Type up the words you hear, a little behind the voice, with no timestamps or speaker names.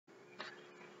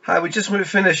Hi, we just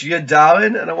finished Yod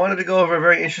Daled, and I wanted to go over a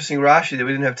very interesting Rashi that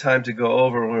we didn't have time to go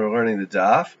over when we were learning the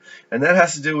Daf, and that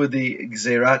has to do with the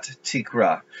Gzerat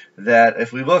Tikra. That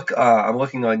if we look, I'm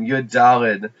looking on Yod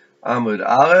Daled Amud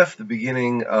Aleph, the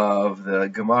beginning of the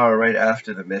Gemara right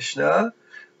after the Mishnah,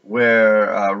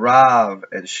 where Rav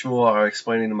and Shmuel are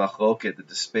explaining the machloket, the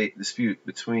dispute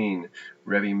between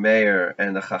Rabbi Meir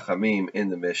and the Chachamim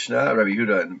in the Mishnah, Rabbi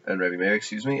Yehuda and Rabbi Meir,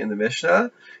 in the Mishnah.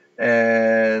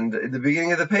 And at the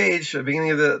beginning of the page, the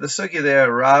beginning of the Sukkah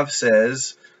there, Rav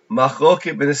says,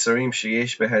 Machloket b'nesarim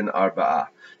sheyesh behen arba'ah,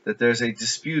 that there's a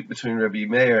dispute between Rabbi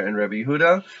Meir and Rabbi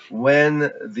Yehuda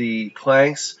when the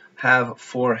planks have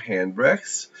 4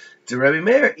 handbreadths. Do Rabbi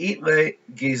Meir eat le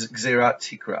gzerat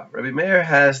tikra? Rabbi Meir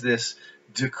has this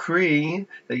decree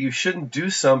that you shouldn't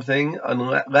do something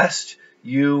unless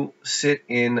you sit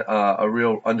in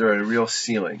under a real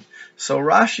ceiling. So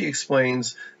Rashi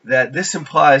explains that this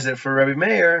implies that for Rabbi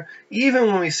Meir, even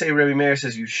when we say Rabbi Meir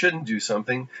says you shouldn't do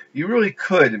something, you really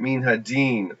could mean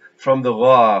hadin from the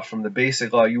law, from the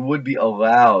basic law. You would be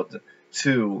allowed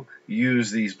to use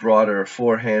these broader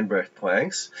 4 handbreadth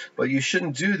planks, but you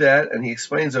shouldn't do that. And he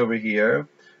explains over here,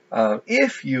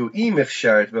 if you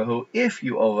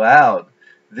allowed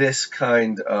this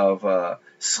kind of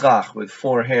schach with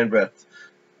 4 handbreadth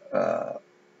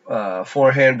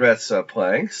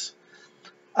planks,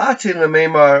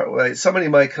 somebody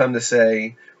might come to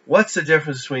say, what's the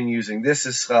difference between using this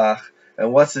as schach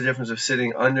and what's the difference of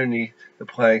sitting underneath the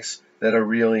planks that are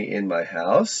really in my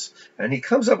house? And he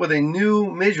comes up with a new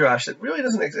midrash that really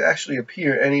doesn't actually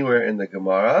appear anywhere in the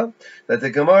Gemara. That the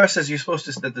Gemara says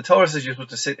that the Torah says you're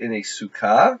supposed to sit in a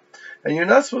sukkah, and you're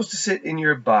not supposed to sit in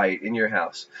your bayit, in your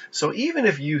house. So even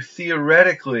if you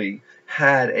theoretically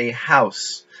had a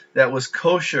house that was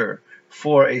kosher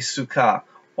for a sukkah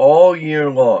all year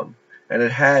long, and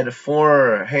it had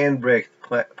 4 handbreadth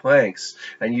planks,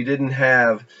 and you didn't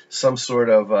have some sort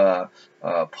of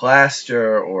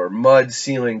plaster or mud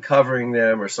ceiling covering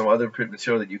them or some other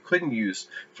material that you couldn't use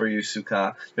for your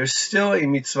sukkah, there's still a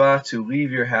mitzvah to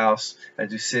leave your house and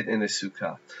to sit in a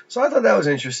sukkah. So I thought that was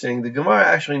interesting. The Gemara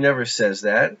actually never says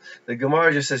that. The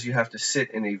Gemara just says you have to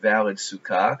sit in a valid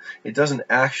sukkah. It doesn't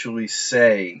actually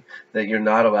say that you're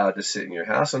not allowed to sit in your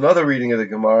house. Another reading of the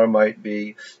Gemara might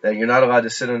be that you're not allowed to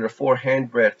sit under 4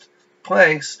 handbreadth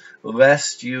planks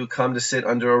lest you come to sit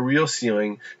under a real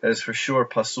ceiling that is for sure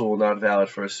pasul, not valid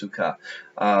for a sukkah,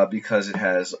 because it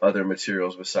has other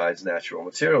materials besides natural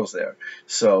materials there.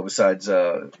 So besides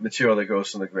material that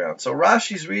grows from the ground. So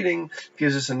Rashi's reading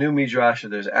gives us a new midrash that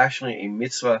there's actually a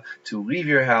mitzvah to leave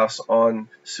your house on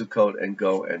Sukkot and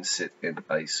go and sit in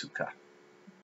a sukkah.